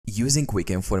Using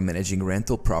Quicken for managing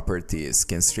rental properties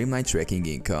can streamline tracking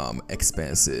income,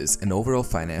 expenses, and overall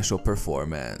financial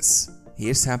performance.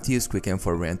 Here's how to use Quicken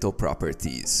for rental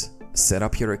properties. Set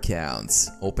up your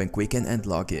accounts, open Quicken and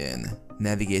log in.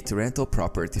 Navigate to rental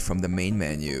property from the main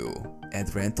menu.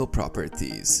 Add rental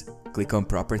properties. Click on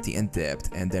property and debt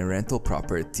and then rental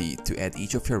property to add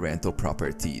each of your rental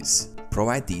properties.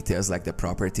 Provide details like the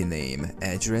property name,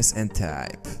 address, and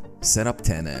type. Set up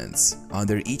tenants.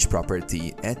 Under each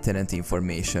property, add tenant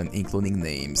information including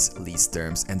names, lease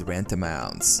terms, and rent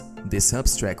amounts. This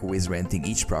helps track who is renting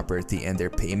each property and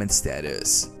their payment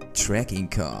status. Track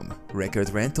income. Record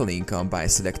rental income by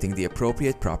selecting the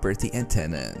appropriate property and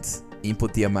tenant.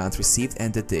 Input the amount received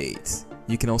and the date.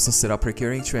 You can also set up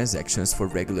recurring transactions for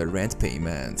regular rent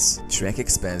payments. Track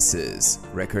expenses.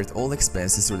 Record all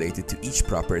expenses related to each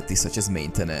property such as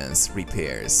maintenance,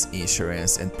 repairs,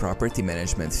 insurance, and property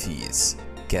management fees.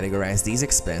 Categorize these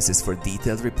expenses for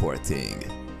detailed reporting.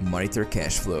 Monitor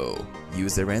cash flow.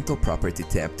 Use the Rental Property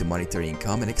tab to monitor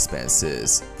income and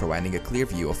expenses, providing a clear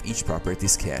view of each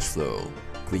property's cash flow.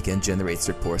 Quicken generates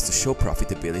reports to show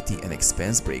profitability and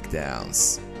expense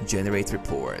breakdowns. Generate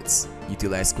reports.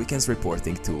 Utilize Quicken's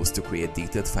reporting tools to create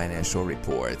detailed financial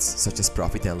reports, such as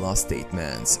profit and loss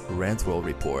statements, rent roll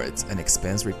reports, and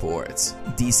expense reports.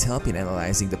 These help in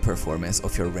analyzing the performance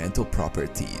of your rental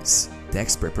properties.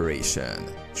 Tax preparation.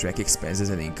 Track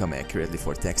expenses and income accurately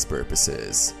for tax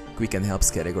purposes. Quicken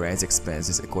helps categorize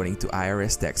expenses according to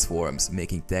IRS tax forms,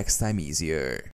 making tax time easier.